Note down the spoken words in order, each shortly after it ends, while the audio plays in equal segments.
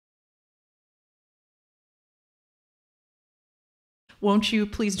Won't you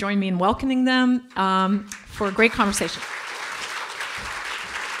please join me in welcoming them for a great conversation?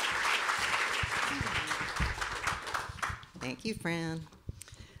 Thank you, Fran.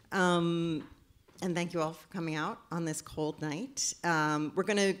 And thank you all for coming out on this cold night. We're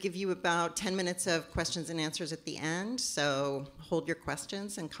going to give you about 10 minutes of questions and answers at the end, so hold your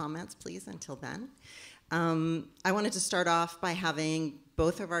questions and comments, please, until then. I wanted to start off by having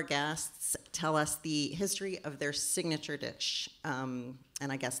both of our guests tell us the history of their signature dish, and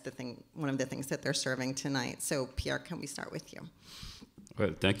I guess one of the things that they're serving tonight. So, Pierre, can we start with you?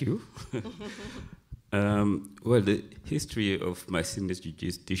 Well, thank you. Well, the history of my signature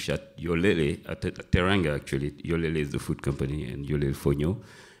dish at Yolele, at Teranga actually, Yolele is the food company, and Yolele fonio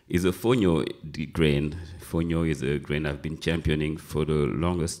is a fonio grain. Fonio is a grain I've been championing for the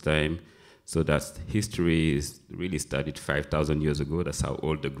longest time. So that history is really started 5,000 years ago. That's how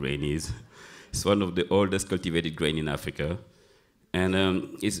old the grain is. It's one of the oldest cultivated grain in Africa. And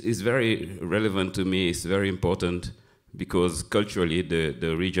it's very relevant to me. It's very important because culturally,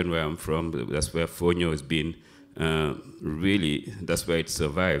 the region where I'm from, that's where fonio has been really, that's where it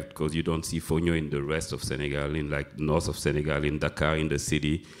survived, because you don't see fonio in the rest of Senegal, in like north of Senegal, in Dakar, in the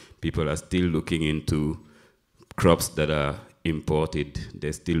city. People are still looking into crops that are imported.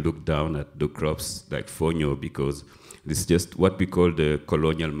 They still look down at the crops like fonio because it's just what we call the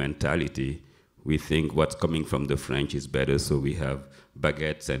colonial mentality. We think what's coming from the French is better, so we have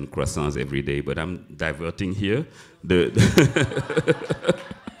baguettes and croissants every day. But I'm diverting here.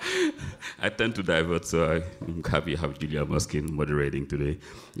 I tend to divert, so I'm happy to have Julia Moskin moderating today.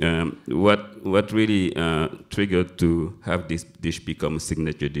 What really triggered to have this dish become a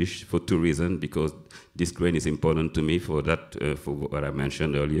signature dish for two reasons, because this grain is important to me for that, for what I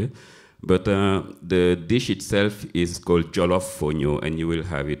mentioned earlier. But the dish itself is called jollof fonio, and you will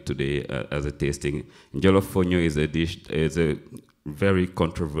have it today as a tasting. Jollof fonio is a dish, is a very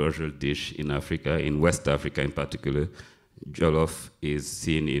controversial dish in Africa, in West Africa in particular. Jollof is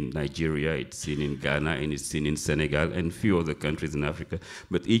seen in Nigeria, it's seen in Ghana, and it's seen in Senegal and few other countries in Africa.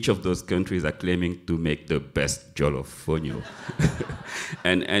 But each of those countries are claiming to make the best jollof fonio.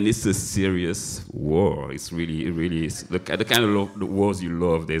 and it's a serious war. It's really the kind of wars you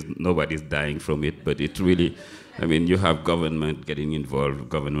love. Nobody's dying from it, but it really, I mean, you have government getting involved,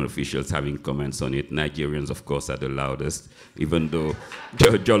 government officials having comments on it. Nigerians, of course, are the loudest, even though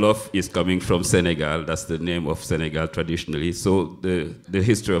jollof is coming from Senegal. That's the name of Senegal traditionally. So the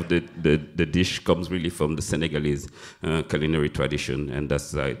history of the dish comes really from the Senegalese culinary tradition, and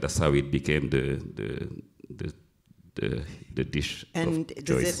that's how it became the dish. And of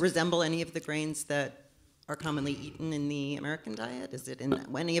does choice. it resemble any of the grains that are commonly eaten in the American diet? Is it in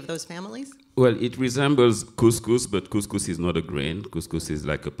any of those families? Well, it resembles couscous, but couscous is not a grain. Couscous is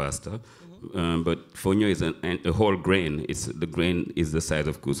like a pasta. Mm-hmm. But fonio is a whole grain. The grain is the size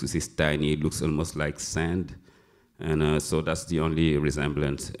of couscous. It's tiny. It looks almost like sand. And so that's the only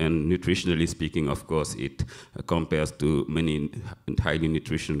resemblance. And nutritionally speaking, of course, it compares to many highly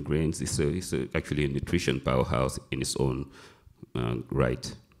nutritional grains. It's actually a nutrition powerhouse in its own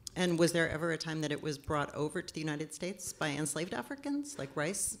right. And was there ever a time that it was brought over to the United States by enslaved Africans, like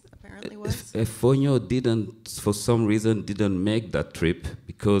rice apparently was? Fonio for some reason, didn't make that trip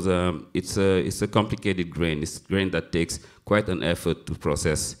because it's a complicated grain. It's a grain that takes quite an effort to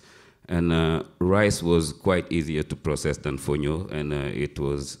process. And rice was quite easier to process than fonio, and it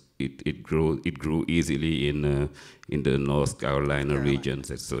grew easily in the North Carolina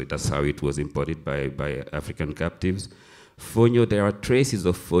regions. So that's how it was imported by African captives. Fonio, there are traces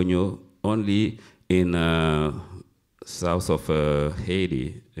of fonio only in south of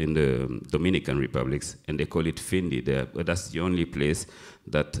Haiti, in the Dominican Republics, and they call it Findi there. But that's the only place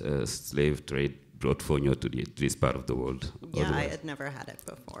that slave trade brought fonio to this part of the world. Yeah, otherwise, I had never had it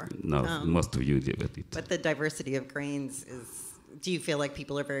before. No, most of you did it. But the diversity of grains is, do you feel like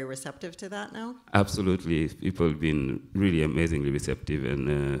people are very receptive to that now? Absolutely. People have been really amazingly receptive,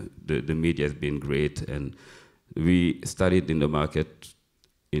 and the media has been great. And we started in the market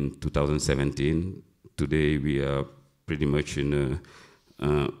in 2017. Today we are pretty much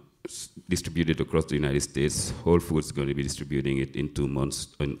distributed across the United States. Whole Foods is going to be distributing it in 2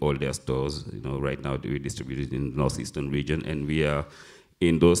 months in all their stores. Right now we distribute it in the northeastern region, and we are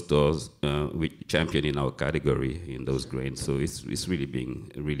in those stores we champion in our category in those grains. So it's really being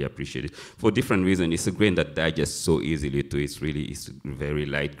really appreciated for different reasons. It's a grain that digests so easily too. It's a very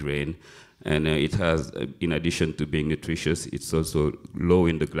light grain. And it has, in addition to being nutritious, it's also low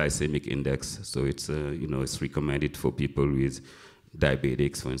in the glycemic index. So it's recommended for people with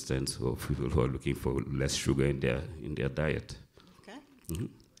diabetics, for instance, or people who are looking for less sugar in their diet. Okay. Mm-hmm.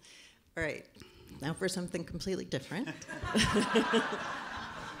 All right. Now for something completely different.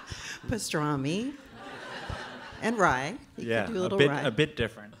 Pastrami and rye. You could do a little rye. A bit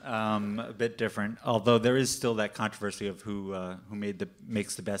different. A bit different. Although there is still that controversy of who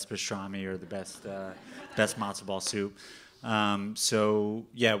makes the best pastrami or the best matzo ball soup. So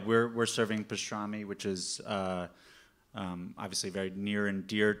yeah, we're serving pastrami, which is obviously very near and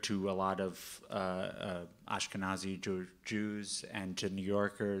dear to a lot of Ashkenazi Jews and to New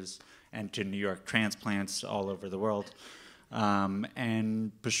Yorkers and to New York transplants all over the world.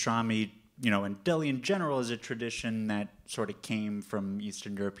 And pastrami, and deli in general is a tradition that sort of came from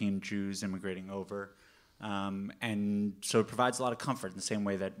Eastern European Jews immigrating over. And so it provides a lot of comfort in the same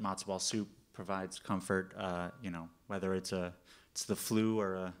way that matzo ball soup provides comfort, whether it's the flu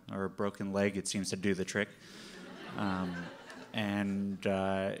or a broken leg, it seems to do the trick.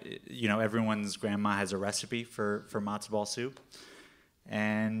 Everyone's grandma has a recipe for matzo ball soup.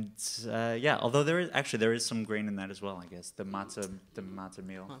 And although there is some grain in that as well, I guess, the matzah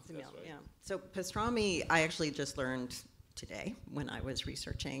meal. Matzah meal, yeah. So pastrami, I actually just learned today when I was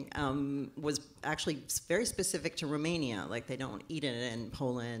researching, was actually very specific to Romania. Like, they don't eat it in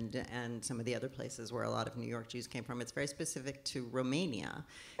Poland and some of the other places where a lot of New York Jews came from. It's very specific to Romania.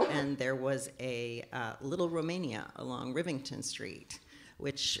 And there was a Little Romania along Rivington Street,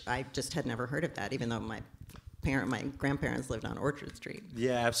 which I just had never heard of that, even though my grandparents lived on Orchard Street.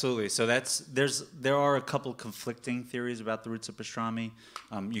 Yeah, absolutely. So there are a couple conflicting theories about the roots of pastrami.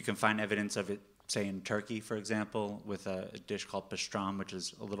 You can find evidence of it, say, in Turkey, for example, with a dish called pastram, which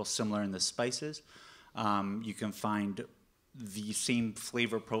is a little similar in the spices. You can find the same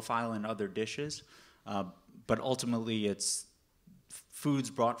flavor profile in other dishes, but ultimately it's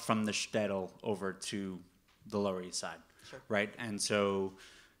foods brought from the shtetl over to the Lower East Side, sure. Right? And so,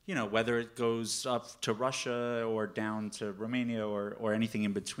 whether it goes up to Russia or down to Romania or anything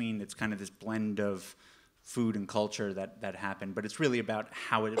in between, it's kind of this blend of food and culture that happened. But it's really about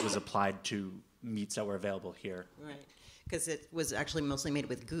how it was applied to meats that were available here. Right, because it was actually mostly made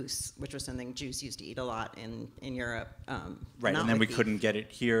with goose, which was something Jews used to eat a lot in Europe. Right, and then we couldn't get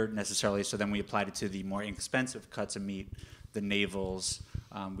it here necessarily, so then we applied it to the more inexpensive cuts of meat, the navels.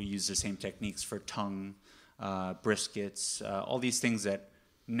 We used the same techniques for tongue, briskets, all these things that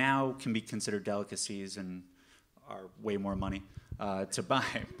now can be considered delicacies and are way more money to buy.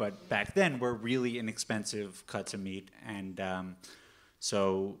 But back then were really inexpensive cuts of meat. And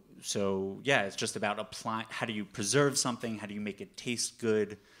so it's just about applying. How do you preserve something? How do you make it taste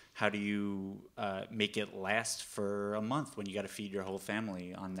good? How do you make it last for a month when you got to feed your whole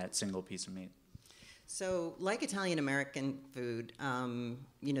family on that single piece of meat? So, like Italian-American food,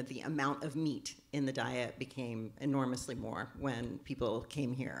 the amount of meat in the diet became enormously more when people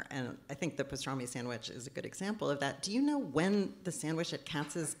came here. And I think the pastrami sandwich is a good example of that. Do you know when the sandwich at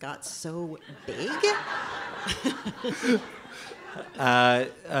Katz's got so big?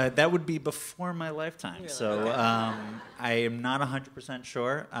 That would be before my lifetime. Really? So I am not 100%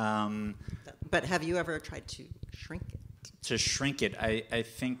 sure. But have you ever tried to shrink it? To shrink it, I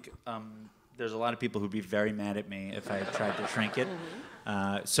think... there's a lot of people who'd be very mad at me if I tried to shrink it.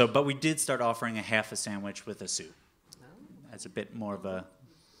 Mm-hmm. But we did start offering a half a sandwich with a soup. Oh. As a bit more of a,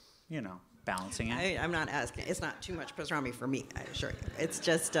 balancing act. I'm not asking. It's not too much pastrami for me, I assure you. It's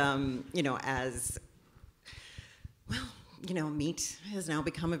just, meat has now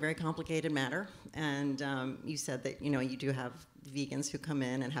become a very complicated matter. And you said that, you do have vegans who come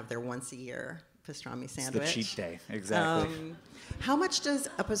in and have their once a year pastrami sandwich. It's the cheat day, exactly. How much does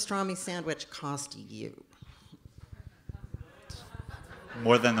a pastrami sandwich cost you?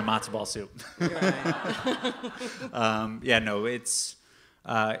 More than the matzo ball soup. Right.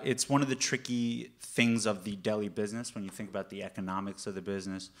 It's one of the tricky things of the deli business when you think about the economics of the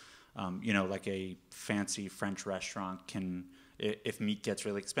business. Like a fancy French restaurant can, if meat gets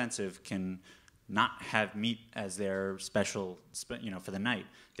really expensive, can not have meat as their special, for the night.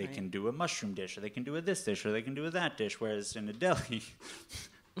 They can do a mushroom dish, or they can do a this dish, or they can do a that dish. Whereas in a deli,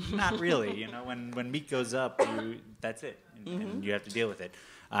 not really. When meat goes up, that's it, and you have to deal with it.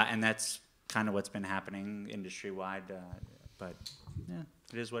 And that's kind of what's been happening industry-wide. But yeah,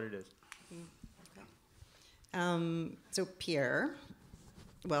 it is what it is. Okay. So Pierre,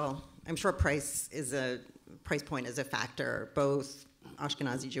 well, I'm sure price point is a factor. Both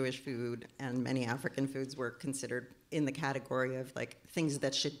Ashkenazi Jewish food and many African foods were considered in the category of like things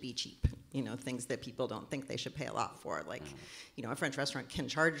that should be cheap, things that people don't think they should pay a lot for. Like, a French restaurant can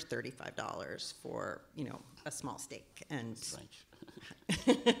charge $35 for, a small steak. And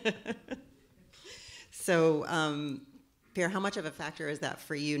so Pierre, how much of a factor is that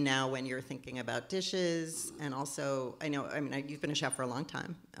for you now when you're thinking about dishes? And also, you've been a chef for a long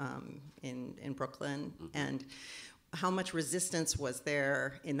time in Brooklyn. And how much resistance was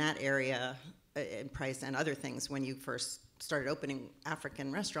there in that area in price and other things when you first started opening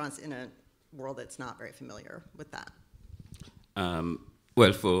African restaurants in a world that's not very familiar with that?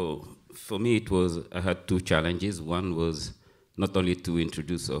 Well, for me, I had two challenges. One was not only to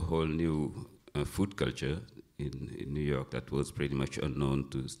introduce a whole new food culture in New York that was pretty much unknown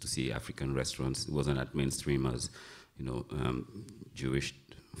to see African restaurants. It wasn't as mainstream as, Jewish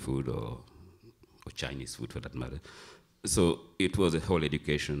food or Chinese food for that matter. So it was a whole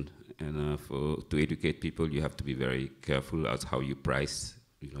education, and to educate people, you have to be very careful as how you price.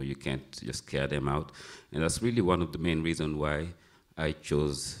 You can't just scare them out, and that's really one of the main reasons why I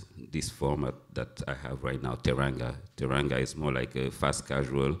chose this format that I have right now, Teranga. Teranga is more like a fast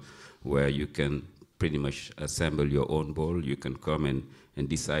casual, where you can pretty much assemble your own bowl. You can come and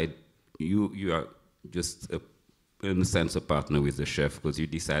decide. You are just in a sense a partner with the chef, because you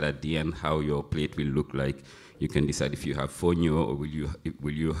decide at the end how your plate will look like. You can decide if you have fonio, or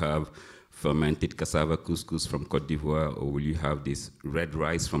will you have fermented cassava couscous from Côte d'Ivoire, or will you have this red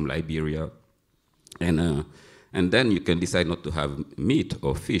rice from Liberia, and then you can decide not to have meat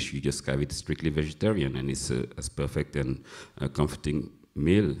or fish. You just have it strictly vegetarian, and it's a perfect and comforting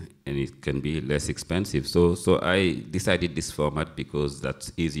meal, and it can be less expensive. So I decided this format because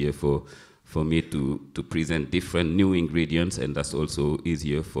that's easier for me to present different new ingredients, and that's also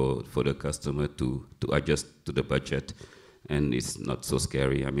easier for the customer to adjust to the budget, and it's not so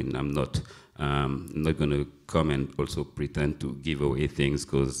scary. I mean, I'm not going to come and also pretend to give away things,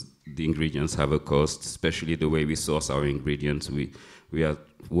 because the ingredients have a cost, especially the way we source our ingredients. We are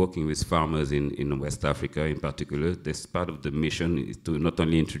working with farmers in West Africa in particular. This part of the mission is to not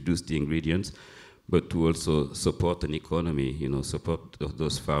only introduce the ingredients, but to also support an economy, support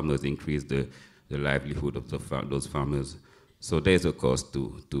those farmers, increase the livelihood of those farmers. So there's a cost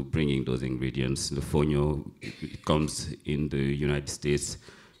to bringing those ingredients. The fonio, it comes in the United States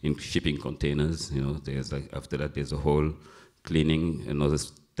in shipping containers. After that, there's a whole cleaning, another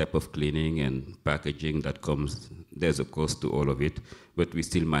step of cleaning and packaging that comes. There's a cost to all of it, but we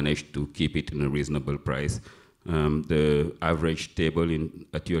still manage to keep it in a reasonable price. The average table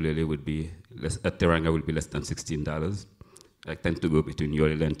at Yolele at Teranga would be less than $16. I tend to go between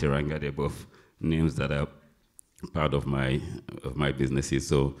Yolele and Teranga. They're both names that are part of my businesses.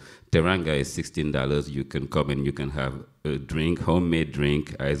 So Teranga is $16. You can come and you can have a drink, homemade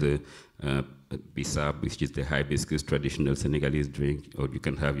drink, either bissap, which is the hibiscus traditional Senegalese drink, or you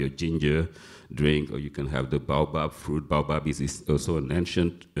can have your ginger drink, or you can have the baobab fruit. Baobab is also an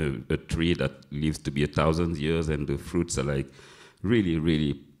ancient a tree that lives to be 1,000 years, and the fruits are like really,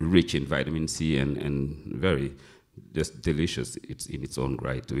 really rich in vitamin C and very just delicious. It's in its own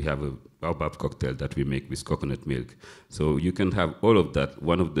right. We have a baobab cocktail that we make with coconut milk. So you can have all of that.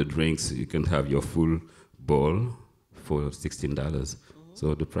 One of the drinks, you can have your full bowl for $16.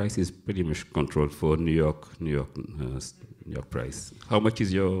 So the price is pretty much controlled for New York price. How much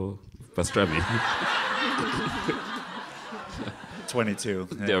is your pastrami? 22.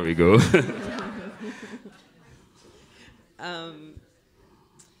 There we go.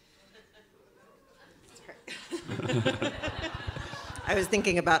 I was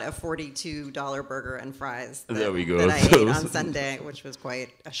thinking about a $42 burger and fries there we go. that I ate on Sunday, which was quite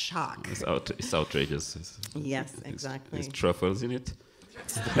a shock. It's outrageous. Yes, exactly. There's truffles in it.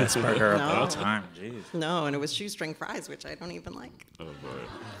 It's the best burger of all time. Jeez. No, and it was shoestring fries, which I don't even like. Oh, boy.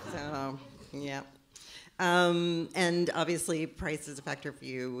 So, yeah. And obviously, price is a factor for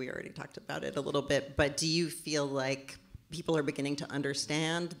you. We already talked about it a little bit. But do you feel like people are beginning to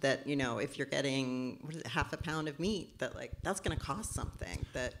understand that, if you're getting half a pound of meat, that's going to cost something?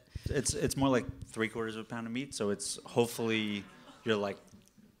 That it's more like 3/4 of a pound of meat. So it's hopefully you're like,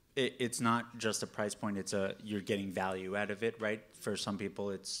 it's not just a price point. You're getting value out of it, right? For some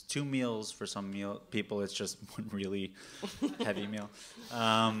people, it's 2 meals. For some people, it's just one really heavy meal.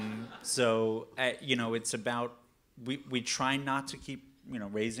 So it's about we try not to keep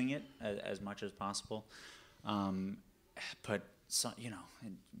raising it as much as possible. But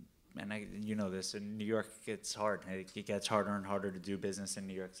and this in New York, it's hard. It gets harder and harder to do business in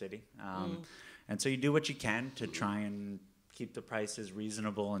New York City. And so you do what you can to try and keep the prices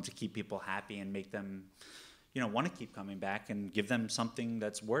reasonable and to keep people happy and make them, want to keep coming back and give them something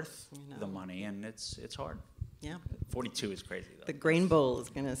that's worth the money. And it's hard. Yeah. 42 is crazy, though. The grain bowl is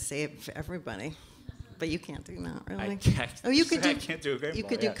going to save everybody. But you can't do that, really. I can't. Oh, you could do. I can't do a grain bowl. You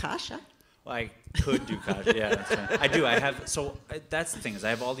could do kasha. Well, I could do kasha. Yeah, that's right. I do. I have. So that's the thing is, I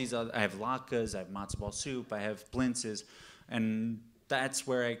have all these other. I have latkes. I have matzo ball soup. I have blintzes, and that's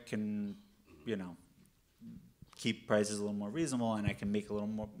where I can, keep prices a little more reasonable, and I can make a little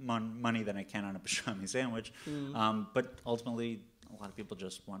more money than I can on a pastrami sandwich. But ultimately, a lot of people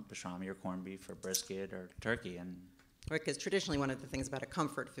just want pastrami or corned beef or brisket or turkey, and Right, because traditionally one of the things about a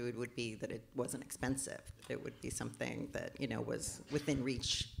comfort food would be that it wasn't expensive. It would be something that, was within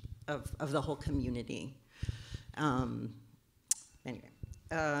reach of the whole community.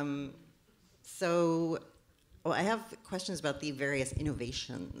 So I have questions about the various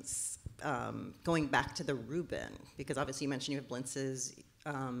innovations. Going back to the Reuben, because obviously you mentioned you have blintzes.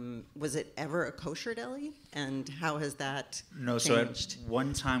 Was it ever a kosher deli? And how has that changed? So at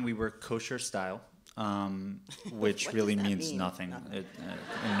one time we were kosher style. Which really means nothing. In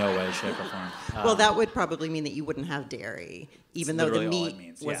no way, shape, or form. Well, that would probably mean that you wouldn't have dairy, even though the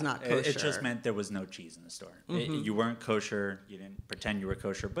meat was not kosher. It just meant there was no cheese in the store. You weren't kosher. You didn't pretend you were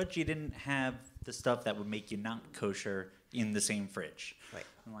kosher, but you didn't have the stuff that would make you not kosher in the same fridge. Right.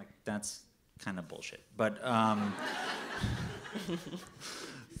 I'm like, that's kind of bullshit. But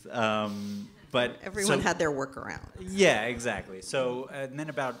but everyone had their workaround. Yeah, exactly. So and then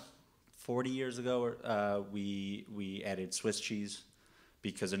about 40 years ago, we added Swiss cheese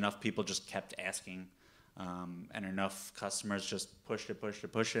because enough people just kept asking, and enough customers just pushed it,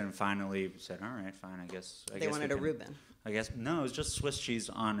 and finally said, "All right, fine. I guess." They wanted a Reuben. I guess no, it was just Swiss cheese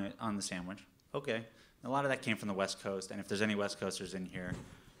on the sandwich. Okay, a lot of that came from the West Coast, and if there's any West Coasters in here,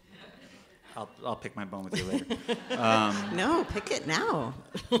 I'll pick my bone with you later. No, pick it now.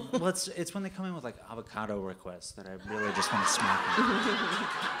 Well, it's when they come in with like avocado requests that I really just want to smack them.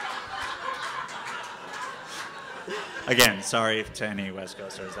 Again, sorry to any West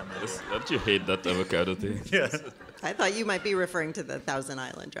Coasters. Don't you hate that avocado thing? Yeah. I thought you might be referring to the Thousand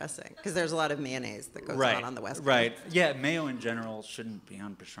Island dressing, because there's a lot of mayonnaise that goes on the West Coast. Right. Yeah, mayo in general shouldn't be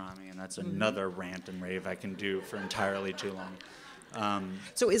on pastrami, and that's another rant and rave I can do for entirely too long.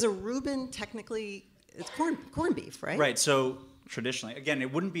 So is a Reuben technically, it's corned beef, right? Right. So traditionally, again,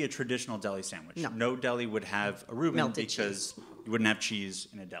 it wouldn't be a traditional deli sandwich. No deli would have a Reuben melted because cheese. You wouldn't have cheese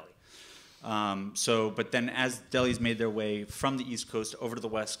in a deli. But then as delis made their way from the East Coast over to the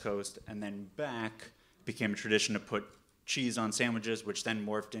West Coast and then back, became a tradition to put cheese on sandwiches, which then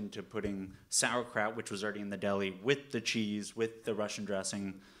morphed into putting sauerkraut, which was already in the deli, with the cheese, with the Russian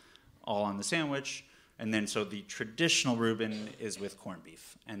dressing, all on the sandwich. And then so the traditional Reuben is with corned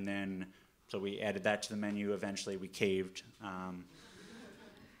beef. And then, so we added that to the menu. Eventually we caved.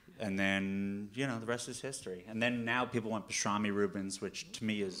 And then, the rest is history. And then now people want pastrami Reubens, which to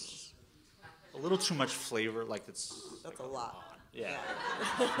me is a little too much flavor, that's a lot. Yeah,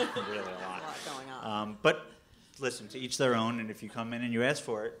 really a lot. A lot going on. But listen, to each their own, and if you come in and you ask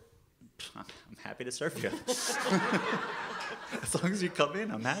for it, I'm happy to serve you. As long as you come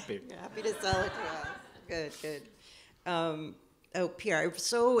in, I'm happy. You're happy to sell it to us. Good. Pierre, I'm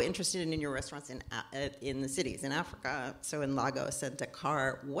so interested in your restaurants in the cities in Africa. So in Lagos and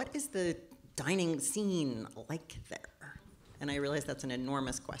Dakar, what is the dining scene like there? And I realize that's an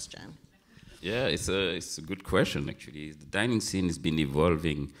enormous question. Yeah, it's a good question, actually. The dining scene has been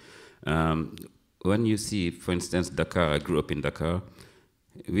evolving. When you see, for instance, Dakar, I grew up in Dakar.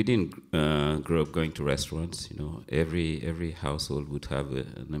 We didn't grow up going to restaurants. Every household would have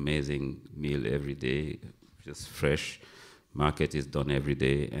an amazing meal every day, just fresh. Market is done every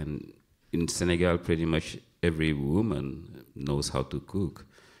day. And in Senegal, pretty much every woman knows how to cook.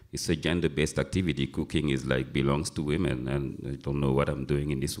 It's a gender-based activity. Cooking is belongs to women, and I don't know what I'm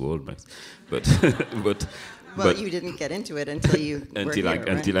doing in this world, but well, you didn't get into it until you until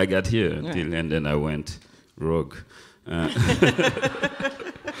I got here, and then I went rogue.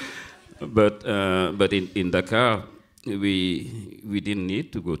 But in Dakar, we didn't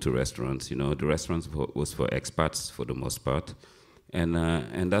need to go to restaurants. The restaurants was for expats for the most part, and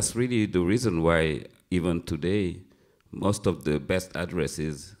that's really the reason why even today most of the best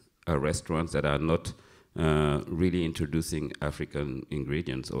addresses are restaurants that are not really introducing African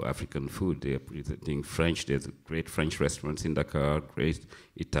ingredients or African food. They are presenting French. There's great French restaurants in Dakar, great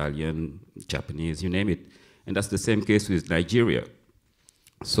Italian, Japanese, you name it. And that's the same case with Nigeria.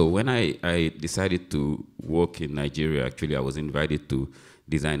 So when I decided to work in Nigeria, actually I was invited to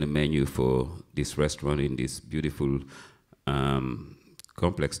design a menu for this restaurant in this beautiful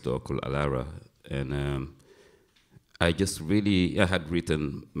complex store called Alara. And I had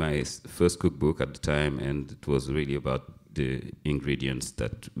written my first cookbook at the time, and it was really about the ingredients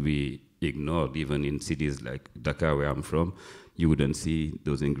that we ignored. Even in cities like Dakar, where I'm from, you wouldn't see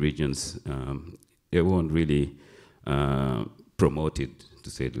those ingredients. They weren't really promoted, to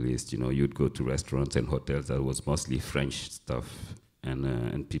say the least. You know, you'd go to restaurants and hotels that was mostly French stuff,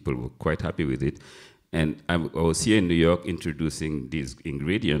 and people were quite happy with it. And I was here in New York introducing these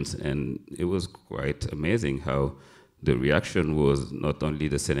ingredients, and it was quite amazing how the reaction was not only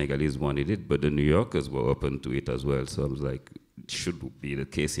the Senegalese wanted it, but the New Yorkers were open to it as well. So I was like, it should be the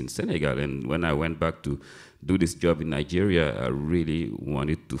case in Senegal. And when I went back to do this job in Nigeria, I really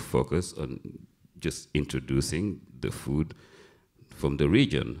wanted to focus on just introducing the food from the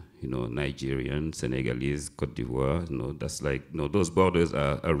region, you know, Nigerian, Senegalese, Cote d'Ivoire, you know, that's like, you know, those borders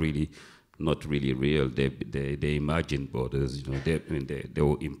are really not really real. They imagined borders, you know, they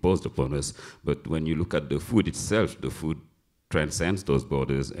were imposed upon us. But when you look at the food itself, the food transcends those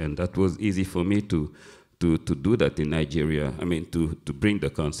borders, and that was easy for me to do that in Nigeria. I mean, to bring the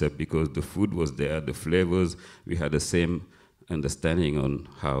concept, because the food was there, the flavors, we had the same understanding on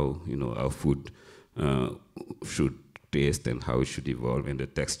how, you know, our food should taste and how it should evolve, and the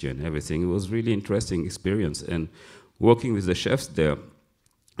texture and everything. It was really interesting experience, and working with the chefs there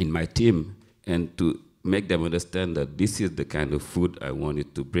in my team, and to make them understand that this is the kind of food I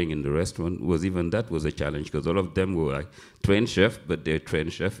wanted to bring in the restaurant was a challenge, because all of them were like trained chef, but they're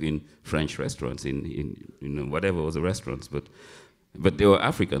trained chef in French restaurants, in you know, whatever was the restaurants, but they were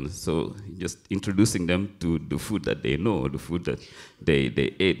Africans. So just introducing them to the food that they know, the food that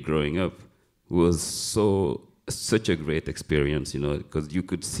they ate growing up, was such a great experience, you know, because you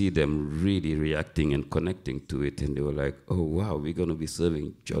could see them really reacting and connecting to it, and they were like, oh wow, we're going to be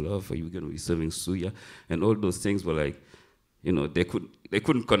serving jollof, or you're going to be serving suya, and all those things were like, you know, they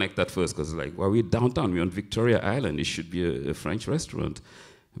couldn't connect at first, because like, well, we're downtown, we're on Victoria Island, it should be a French restaurant.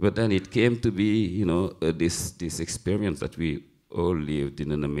 But then it came to be, you know, this experience that we all lived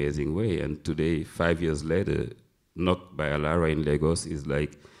in an amazing way. And today, 5 years later, Knock by Alara in Lagos is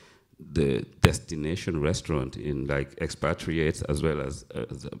like the destination restaurant in like expatriates as well as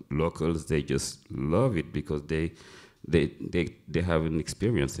locals. They just love it because they have an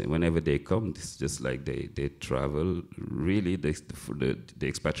experience, and whenever they come, it's just like they travel. Really, the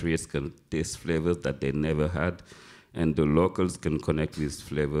expatriates can taste flavors that they never had, and the locals can connect with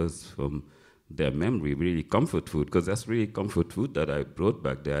flavors from their memory. Really comfort food, because that's really comfort food that I brought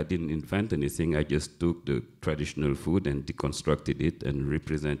back there. I didn't invent anything. I just took the traditional food and deconstructed it and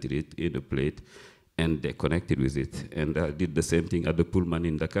represented it in a plate, and they connected with it. And I did the same thing at the Pullman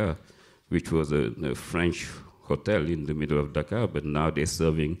in Dakar, which was a French hotel in the middle of Dakar, but now they're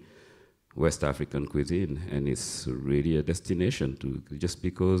serving West African cuisine, and it's really a destination just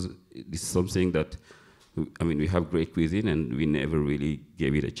because it's something that, I mean, we have great cuisine and we never really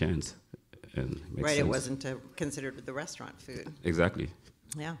gave it a chance. And right, sense. It wasn't considered the restaurant food. Exactly.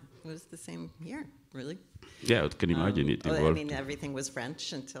 Yeah, it was the same here, really. Yeah, I can imagine it evolved. I mean, everything was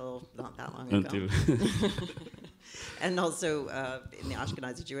French until not that long ago. And also, in the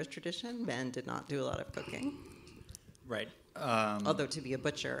Ashkenazi Jewish tradition, men did not do a lot of cooking. Right. Although to be a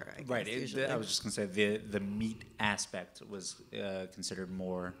butcher, I guess, right. usually. I was just going to say the meat aspect was considered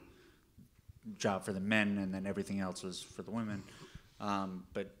more job for the men, and then everything else was for the women.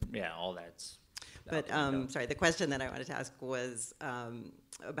 But yeah, all that's. But sorry, the question that I wanted to ask was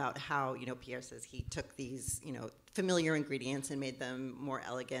about how, you know, Pierre says he took these, you know, familiar ingredients and made them more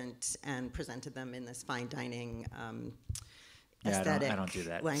elegant and presented them in this fine dining aesthetic I don't do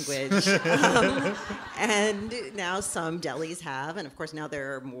that. Language. And now some delis have, and of course now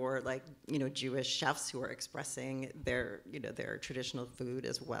there are more like, you know, Jewish chefs who are expressing their, you know, their traditional food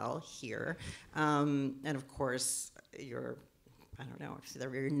as well here. And of course I don't know if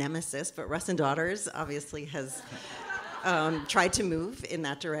they're your nemesis, but Russ and Daughters obviously has tried to move in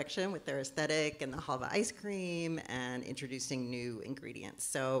that direction with their aesthetic and the halva ice cream and introducing new ingredients.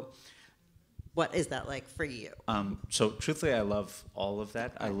 So what is that like for you? So truthfully, I love all of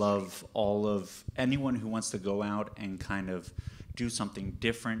that. I love all of anyone who wants to go out and kind of do something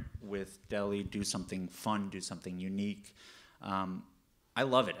different with deli, do something fun, do something unique. I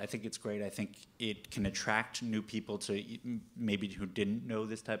love it. I think it's great. I think it can attract new people to maybe who didn't know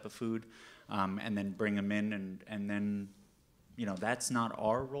this type of food, and then bring them in. And then, you know, that's not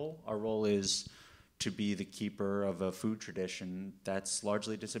our role. Our role is to be the keeper of a food tradition that's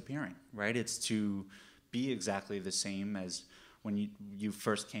largely disappearing, right? It's to be exactly the same as when you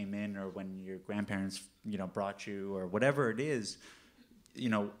first came in, or when your grandparents, you know, brought you, or whatever it is. You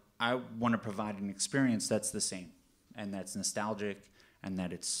know, I want to provide an experience that's the same, and that's nostalgic, and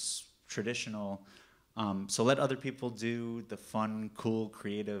that it's traditional. So let other people do the fun, cool,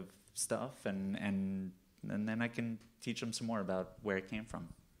 creative stuff, and then I can teach them some more about where it came from.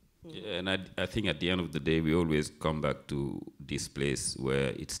 Yeah, and I think at the end of the day, we always come back to this place where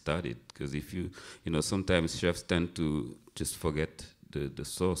it started. Because if you know, sometimes chefs tend to just forget the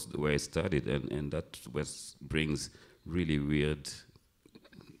source, where it started, and that brings really weird.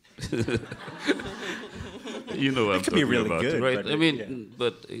 You know what I'm talking really about, good, right? but I mean, yeah.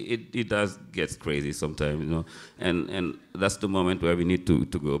 but it does get crazy sometimes, you know, and that's the moment where we need to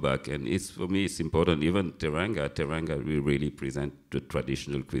go back. And for me, it's important. Even Teranga, we really present the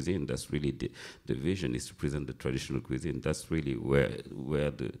traditional cuisine. That's really the vision, is to present the traditional cuisine. That's really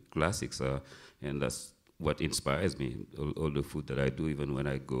where the classics are, and that's what inspires me. All the food that I do, even when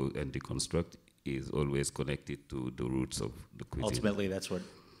I go and deconstruct, is always connected to the roots of the cuisine. Ultimately, that's what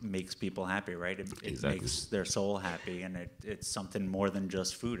makes people happy, right? It Exactly. makes their soul happy, and it's something more than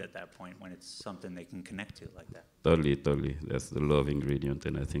just food at that point, when it's something they can connect to like that. Totally. That's the love ingredient,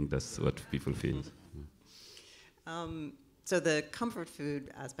 and I think that's what people feel. So the comfort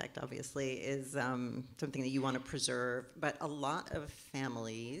food aspect, obviously, is something that you want to preserve, but a lot of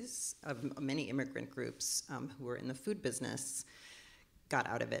families of many immigrant groups who were in the food business got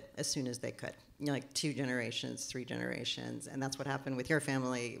out of it as soon as they could. You know, like 2 generations, 3 generations, and that's what happened with your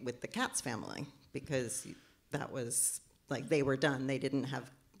family, with the Katz family, because that was like they were done. They didn't have,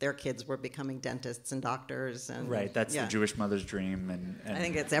 their kids were becoming dentists and doctors, and Right, that's the Jewish mother's dream, and I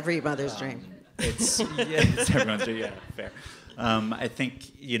think it's every mother's dream. It's everyone's dream. Yeah, fair. I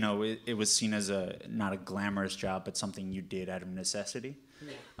think, you know, it was seen as not a glamorous job, but something you did out of necessity.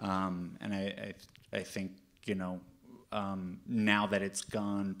 Yeah. And I think, you know, now that it's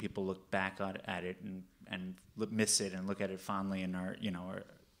gone, people look back at it and miss it and look at it fondly and are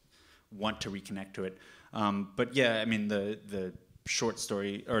want to reconnect to it. But yeah, I mean, the short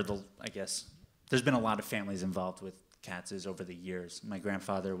story, or I guess there's been a lot of families involved with Katz's over the years. My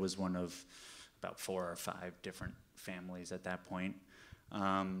grandfather was one of about 4 or 5 different families at that point.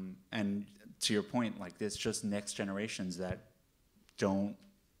 And to your point, like, it's just next generations that don't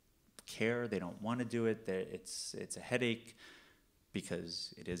care, they don't want to do it. It's a headache,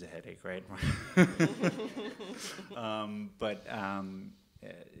 because it is a headache, right?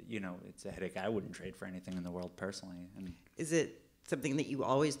 You know, it's a headache I wouldn't trade for anything in the world personally. And Is it something that you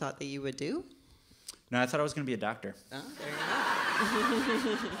always thought that you would do? no, I thought I was going to be a doctor. Oh, there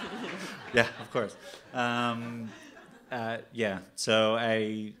you go. Yeah, of course. Yeah, so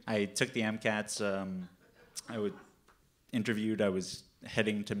I took the MCATs. Interviewed. I was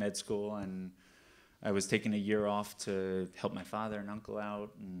heading to med school, and I was taking a year off to help my father and uncle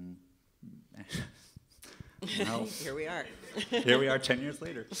out, and well, Here we are. here we are 10 years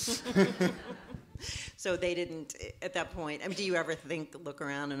later. So they didn't, at that point, I mean, do you ever look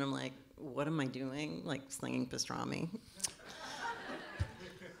around and I'm like, what am I doing? Like slinging pastrami?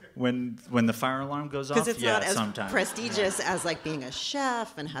 When the fire alarm goes off, Because it's not as sometimes. prestigious as like being a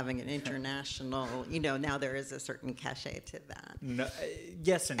chef and having an international, you know, now there is a certain cachet to that. No,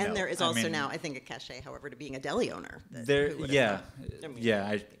 yes and no. And there is also now, I think, a cachet, however, to being a deli owner. There, yeah, I mean, yeah.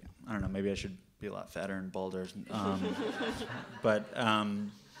 I don't know. Maybe I should be a lot fatter and bolder. But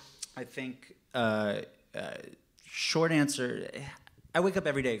I think short answer. I wake up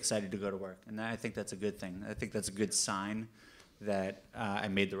every day excited to go to work, and I think that's a good thing. I think that's a good sign that I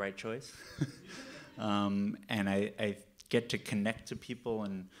made the right choice, and I get to connect to people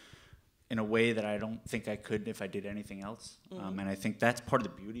in a way that I don't think I could if I did anything else. Mm-hmm. And I think that's part of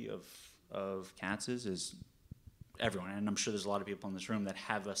the beauty of Katz's is everyone, and I'm sure there's a lot of people in this room that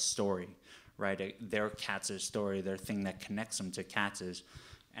have a story, right? Their Katz's story, their thing that connects them to Katz's,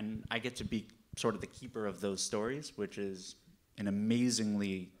 and I get to be sort of the keeper of those stories, which is an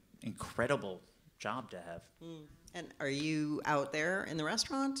amazingly incredible job to have. Mm. And are you out there in the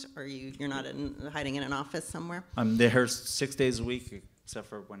restaurant? Or you're not hiding in an office somewhere? I'm there 6 days a week, except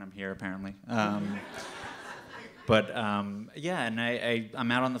for when I'm here, apparently. But yeah, and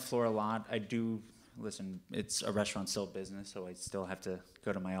I'm out on the floor a lot. I do, listen, it's a restaurant still business, so I still have to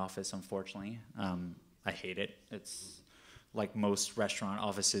go to my office, unfortunately. I hate it. It's like most restaurant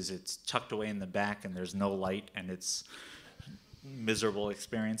offices, it's tucked away in the back and there's no light, and it's miserable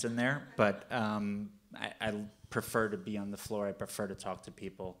experience in there. But I prefer to be on the floor. I prefer to talk to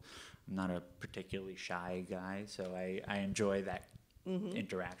people. I'm not a particularly shy guy, so I enjoy that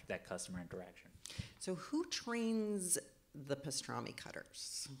that customer interaction. So who trains the pastrami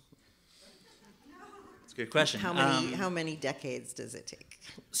cutters? It's a good question. How many decades does it take?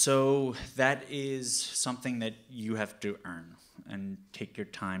 So that is something that you have to earn and take your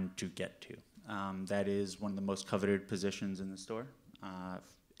time to get to. That is one of the most coveted positions in the store.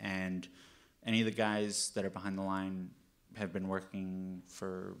 And any of the guys that are behind the line have been working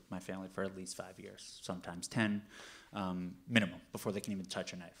for my family for at least 5 years, sometimes 10, minimum, before they can even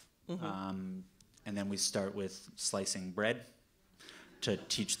touch a knife. And then we start with slicing bread to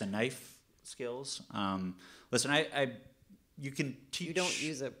teach the knife skills. Listen, you can teach. You don't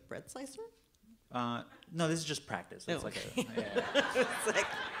use a bread slicer? No, this is just practice. It's like It's like,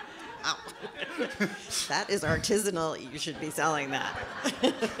 ow. That is artisanal. You should be selling that.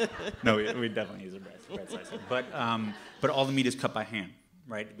 No, we definitely use a bread slicer. But all the meat is cut by hand,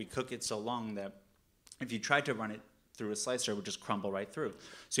 right? We cook it so long that if you tried to run it through a slicer, it would just crumble right through.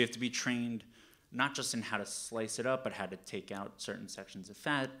 So you have to be trained not just in how to slice it up, but how to take out certain sections of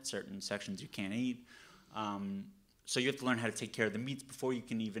fat, certain sections you can't eat. So you have to learn how to take care of the meats before you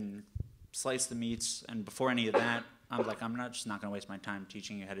can even slice the meats. And before any of that, I'm not going to waste my time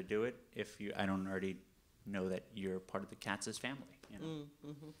teaching you how to do it if I don't already know that you're part of the Katz's family. You know?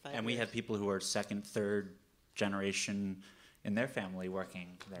 And we have people who are second, third generation in their family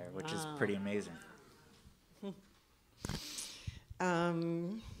working there, which is pretty amazing. How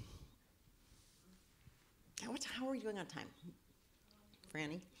are we doing on time?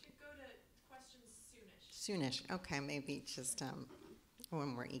 Franny? Should go to questions soonish. Soonish. Okay, maybe just one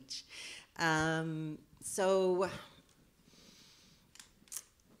more each. So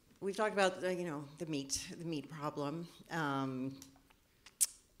we've talked about the meat problem,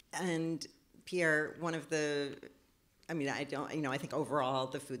 and Pierre, I think overall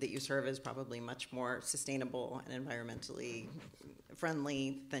the food that you serve is probably much more sustainable and environmentally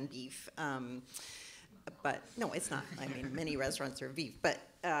friendly than beef. But no, it's not. I mean, many restaurants serve beef. But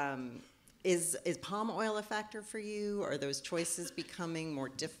is palm oil a factor for you? Are those choices becoming more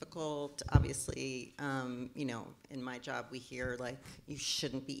difficult? Obviously, in my job we hear like you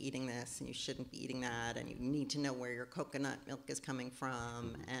shouldn't be eating this and you shouldn't be eating that, and you need to know where your coconut milk is coming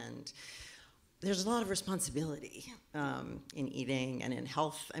from, and there's a lot of responsibility in eating and in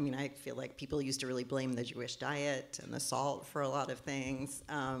health. I mean, I feel like people used to really blame the Jewish diet and the salt for a lot of things.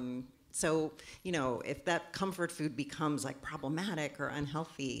 So, if that comfort food becomes like problematic or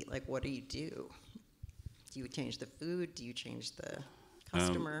unhealthy, like what do you do? Do you change the food? Do you change the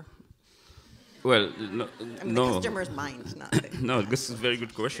customer? Well, The customer's mind, not the no, this is a very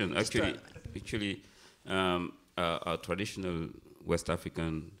good question. Actually, our traditional West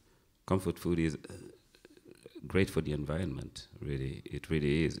African comfort food is great for the environment, really. It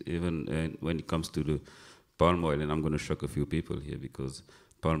really is. Even when it comes to the palm oil, and I'm going to shock a few people here because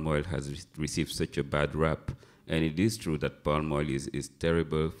palm oil has received such a bad rap. And it is true that palm oil is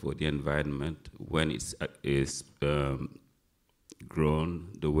terrible for the environment when it's grown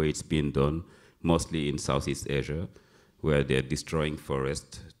the way it's been done, mostly in Southeast Asia, where they're destroying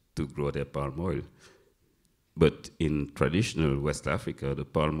forests to grow their palm oil. But in traditional West Africa, the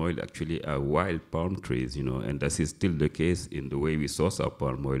palm oil actually are wild palm trees, and this is still the case in the way we source our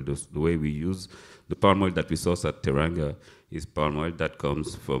palm oil. The way we use the palm oil that we source at Teranga is palm oil that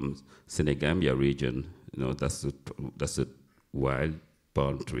comes from Senegambia region. That's a wild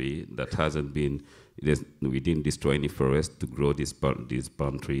palm tree that hasn't been. We didn't destroy any forest to grow this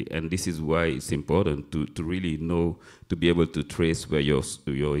palm tree, and this is why it's important to really know, to be able to trace where your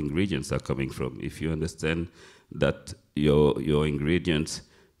ingredients are coming from. If you understand that your ingredients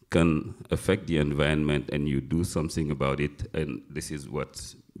can affect the environment and you do something about it, and this is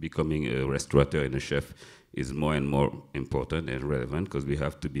what's becoming a restaurateur and a chef is more and more important and relevant, because we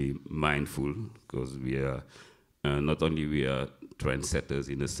have to be mindful, because we are not only we are trendsetters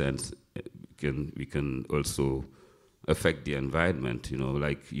in a sense, we can also affect the environment.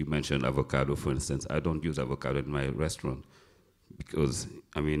 Like you mentioned avocado, for instance. I don't use avocado in my restaurant because,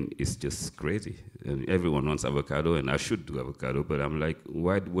 it's just crazy. And everyone wants avocado, and I should do avocado, but I'm like,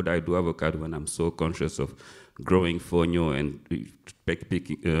 why would I do avocado when I'm so conscious of growing fonio and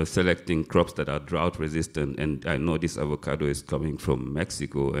selecting crops that are drought resistant? And I know this avocado is coming from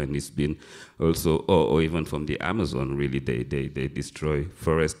Mexico, and it's been also, or even from the Amazon, really. They destroy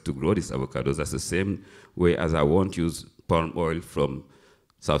forests to grow these avocados. That's the same way as I won't use palm oil from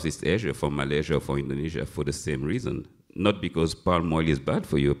Southeast Asia, from Malaysia, from Indonesia for the same reason. Not because palm oil is bad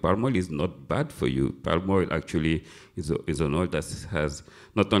for you. Palm oil is not bad for you. Palm oil actually is an oil that has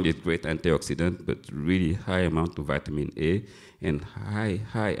not only a great antioxidant, but really high amount of vitamin A and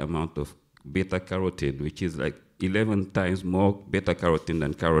high amount of beta carotene, which is like 11 times more beta carotene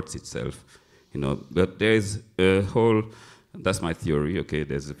than carrots itself. But there's a whole, that's my theory, okay,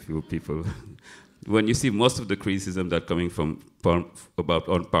 there's a few people. When you see most of the criticism that coming from on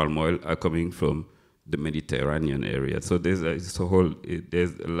palm oil are coming from the Mediterranean area. So there's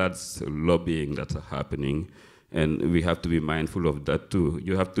lots of lobbying that's happening, and we have to be mindful of that too.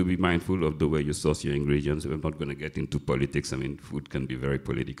 You have to be mindful of the way you source your ingredients. We're not going to get into politics. Food can be very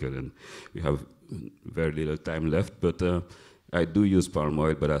political, and we have very little time left. But I do use palm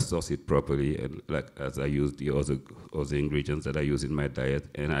oil, but I source it properly, and like as I use the other ingredients that I use in my diet,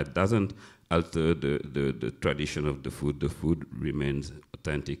 and it doesn't alter the tradition of the food. The food remains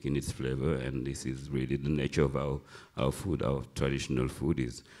authentic in its flavor, and this is really the nature of our food. Our traditional food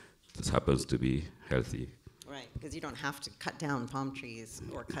just happens to be healthy. Right, because you don't have to cut down palm trees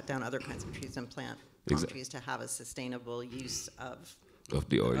or cut down other kinds of trees and plant palm trees to have a sustainable use of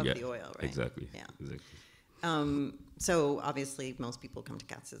the oil. The oil, right? Exactly. Yeah. Exactly. So obviously, most people come to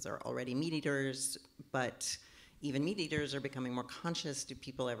Katz's are already meat eaters, but even meat eaters are becoming more conscious. Do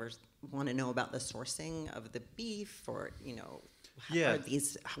people ever want to know about the sourcing of the beef, or Yeah.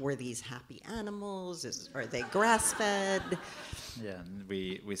 were these happy animals? Are they grass fed? Yeah,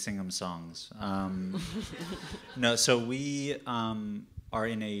 we sing them songs. No, so we are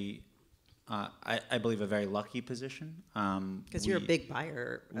in I believe, a very lucky position. Because you're a big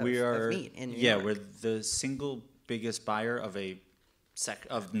buyer of meat in New York. Yeah, we're the single biggest buyer of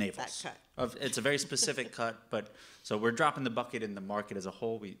of navels. That cut. It's a very specific cut, but so we're dropping the bucket in the market as a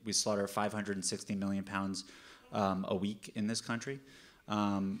whole. We slaughter 560 million pounds a week in this country.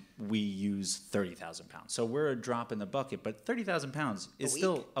 We use 30,000 pounds. So we're a drop in the bucket, but 30,000 pounds is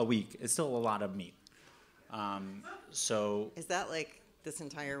still a week. It's still a lot of meat. So is that like this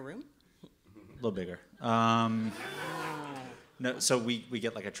entire room? A little bigger. No, so we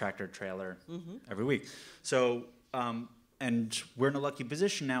get like a tractor trailer every week. So and we're in a lucky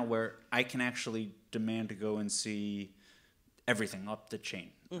position now where I can actually demand to go and see everything up the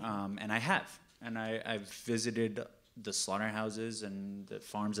chain, and I have. And I've visited the slaughterhouses and the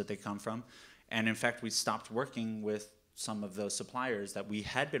farms that they come from, and in fact, we stopped working with some of those suppliers that we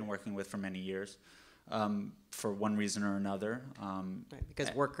had been working with for many years. For one reason or another. Right,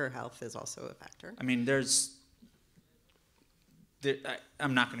 because worker health is also a factor. I mean,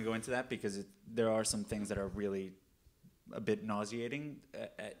 I'm not going to go into that because there are some things that are really a bit nauseating,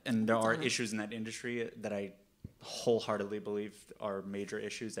 and there are issues in that industry that I wholeheartedly believe are major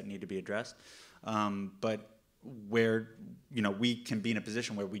issues that need to be addressed. But where we can be in a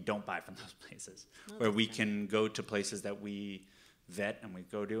position where we don't buy from those places, where we can go to places that we vet and we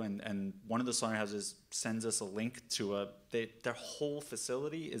go to, and one of the slaughterhouses sends us a link to their whole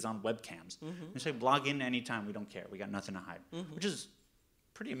facility is on webcams. They say log in anytime, we don't care, we got nothing to hide, which is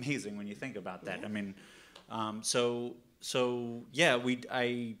pretty amazing when you think about that. I mean, so yeah,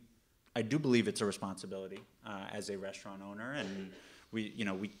 I do believe it's a responsibility as a restaurant owner, and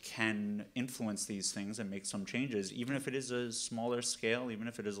we can influence these things and make some changes, even if it is a smaller scale, even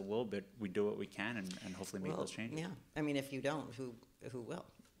if it is a little bit. We do what we can and hopefully make those changes. Yeah, I mean, if you don't, who will?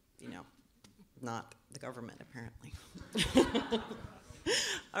 Not the government, apparently.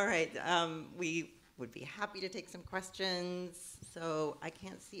 All right, we would be happy to take some questions. So I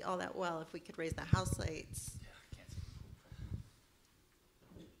can't see all that well. If we could raise the house lights.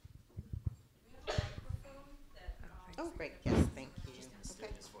 Oh, great. Yes, thank you. Okay.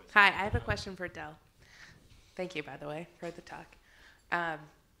 Hi, I have a question for Dell. Thank you, by the way, for the talk.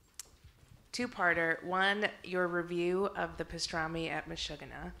 Two-parter. One, your review of the pastrami at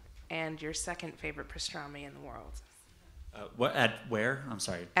Meshuggah, and your second favorite pastrami in the world. What at where? I'm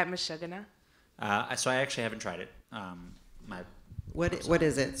sorry. At Meshuggah. So I actually haven't tried it. What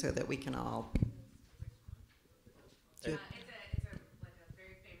is it, so that we can all? It's like a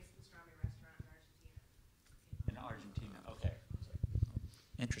very famous pastrami restaurant in Argentina. In Argentina, okay.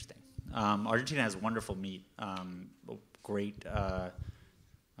 Interesting. Argentina has wonderful meat, great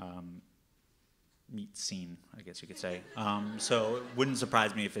meat scene, I guess you could say. So it wouldn't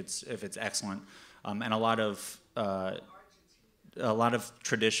surprise me if it's excellent, and a lot of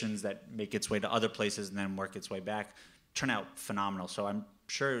traditions that make its way to other places and then work its way back turn out phenomenal. So I'm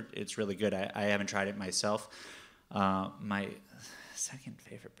sure it's really good. I haven't tried it myself. My second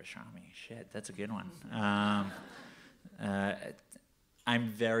favorite pastrami, shit, that's a good one. I'm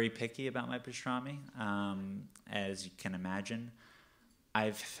very picky about my pastrami, as you can imagine.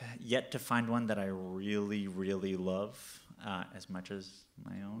 I've yet to find one that I really, really love as much as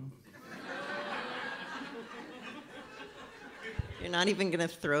my own. You're not even going to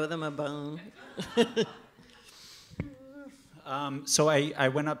throw them a bone? So I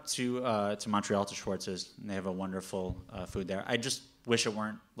went up to Montreal to Schwartz's, and they have a wonderful food there. I just wish it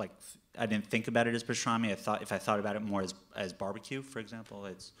weren't like, I didn't think about it as pastrami. If I thought about it more as barbecue, for example,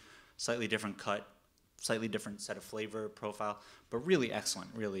 it's slightly different cut, slightly different set of flavor profile, but really excellent,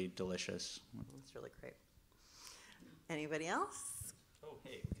 really delicious. That's really great. Anybody else? Oh,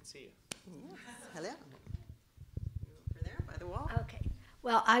 hey, we can see you. Yes, hello. Over there by the wall. Okay.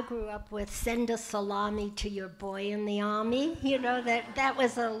 Well, I grew up with send a salami to your boy in the army. You know, that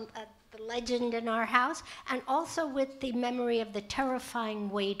was the legend in our house, and also with the memory of the terrifying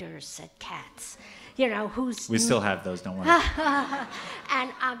waiters at Katz. You know, who's... We still have those, don't worry.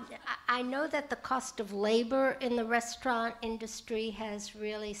 And I know that the cost of labor in the restaurant industry has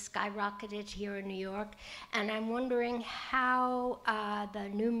really skyrocketed here in New York, and I'm wondering how the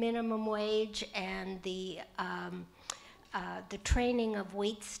new minimum wage and the training of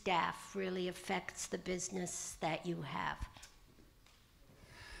wait staff really affects the business that you have.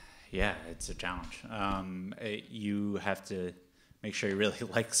 Yeah, it's a challenge. You have to make sure you really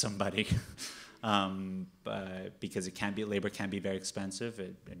like somebody. Because labor can be very expensive.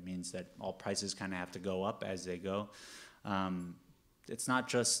 It means that all prices kind of have to go up as they go. It's not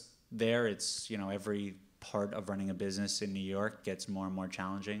just there, it's, you know, every part of running a business in New York gets more and more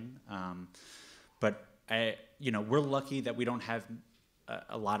challenging. But you know, we're lucky that we don't have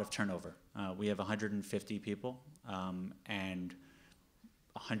a lot of turnover. We have 150 people, and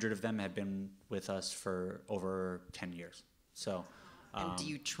 100 of them have been with us for over 10 years. So. And do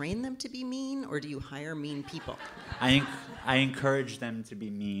you train them to be mean, or do you hire mean people? I encourage them to be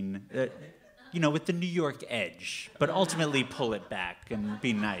mean, you know, with the New York edge, but ultimately pull it back and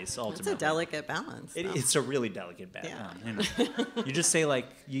be nice. Ultimately, It's a delicate balance. It's a really delicate balance. Yeah. You know? You just say, like,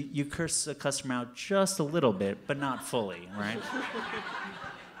 you curse a customer out just a little bit, but not fully, right?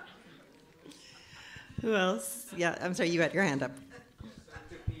 Who else? Yeah, I'm sorry, you had your hand up.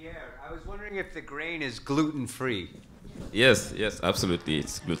 Dr. Pierre, I was wondering if the grain is gluten-free. Yes, yes, absolutely.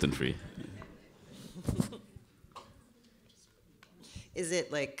 It's gluten-free. Is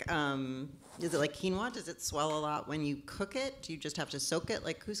it like quinoa? Does it swell a lot when you cook it? Do you just have to soak it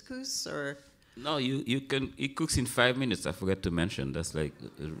like couscous, or? No, you can. It cooks in 5 minutes. I forgot to mention that's like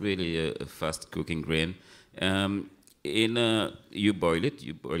really a fast cooking grain. You boil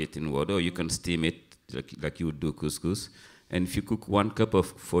it in water. Or you can steam it like you would do couscous. And if you cook 1 cup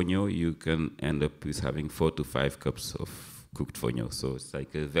of fonio, you can end up with having 4 to 5 cups of cooked fonio. So it's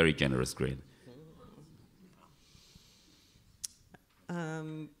like a very generous grain.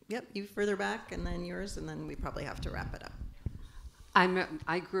 Yep, you further back, and then yours, and then we probably have to wrap it up.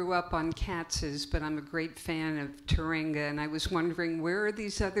 I grew up on Katz's, but I'm a great fan of Teranga, and I was wondering, where are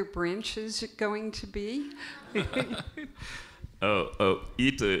these other branches going to be?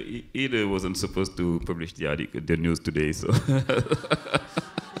 Ida wasn't supposed to publish the news today, so.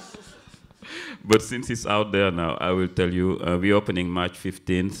 But since it's out there now, I will tell you, we're opening March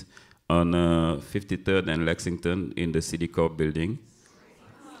 15th on 53rd and Lexington in the City Corp building.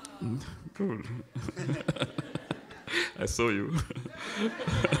 Cool. I saw you.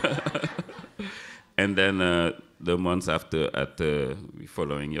 And then the months after,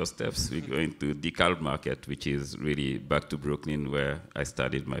 following your steps, we're going to DeKalb Market, which is really back to Brooklyn, where I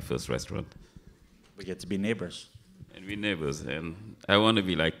started my first restaurant. We get to be neighbors. And we're neighbors, and I want to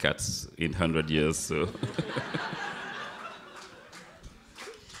be like Katz in 100 years, so.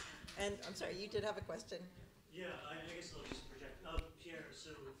 And I'm sorry, you did have a question. Yeah, I guess I'll just project. Pierre,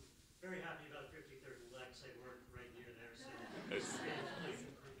 so very happy about 53rd and Lex. I work right near there, so it's like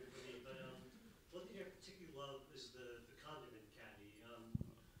an improvement for me. But one thing I particularly love is the condiment caddy. I'm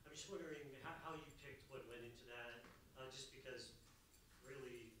just wondering how you picked what went into that, just because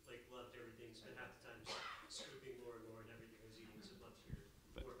really loved everything, spent half the time scooping more and more and everything I was eating, so I'd love to hear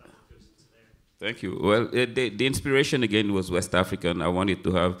more about what goes into there. Thank you. Well, the inspiration again was West African. I wanted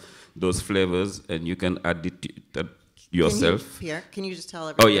to have those flavors, and you can add it yourself. Pierre, can you just tell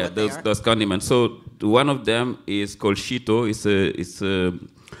everybody what they are? Those condiments. So one of them is called shito. It's a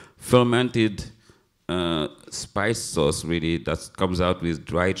fermented spice sauce, really, that comes out with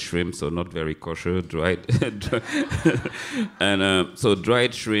dried shrimp, so not very kosher, and so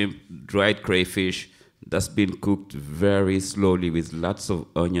dried shrimp, dried crayfish, that's been cooked very slowly with lots of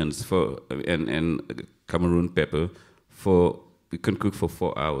onions and Cameroon pepper. We can cook for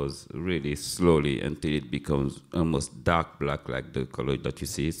 4 hours, really slowly, until it becomes almost dark black, like the color that you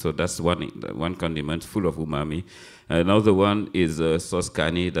see. So that's one condiment full of umami. Another one is sauce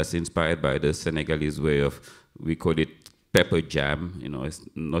cani, that's inspired by the Senegalese way of, we call it pepper jam. You know, it's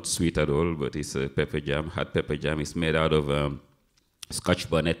not sweet at all, but it's a pepper jam. Hot pepper jam is made out of Scotch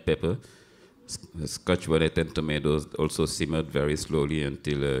bonnet pepper. Scotch bonnet and tomatoes also simmered very slowly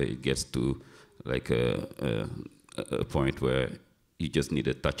until it gets to like a point where you just need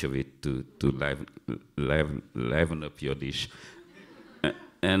a touch of it to liven up your dish.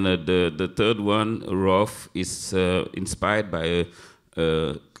 And the third one, rof, is inspired by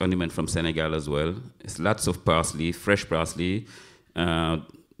a condiment from Senegal as well. It's lots of parsley, fresh parsley,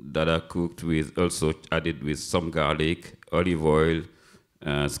 that are cooked with, also added with some garlic, olive oil,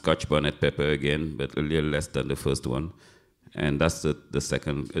 Scotch bonnet pepper again, but a little less than the first one. and that's the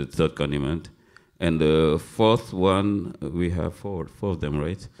third condiment. And the fourth one, we have four of them,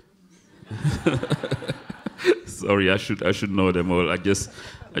 right? Sorry, I should know them all. I just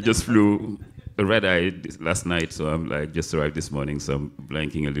flew a red-eye last night, so I'm like just arrived this morning, so I'm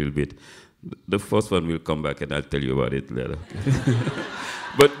blanking a little bit. The first one will come back, and I'll tell you about it later.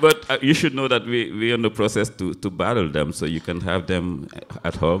 But you should know that we're in the process to battle them, so you can have them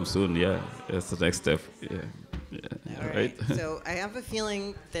at home soon. Yeah, that's the next step. Yeah. All right. So I have a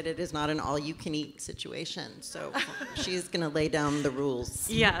feeling that it is not an all-you-can-eat situation. So she's going to lay down the rules.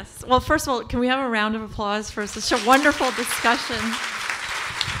 Yes. Well, first of all, can we have a round of applause for such a wonderful discussion?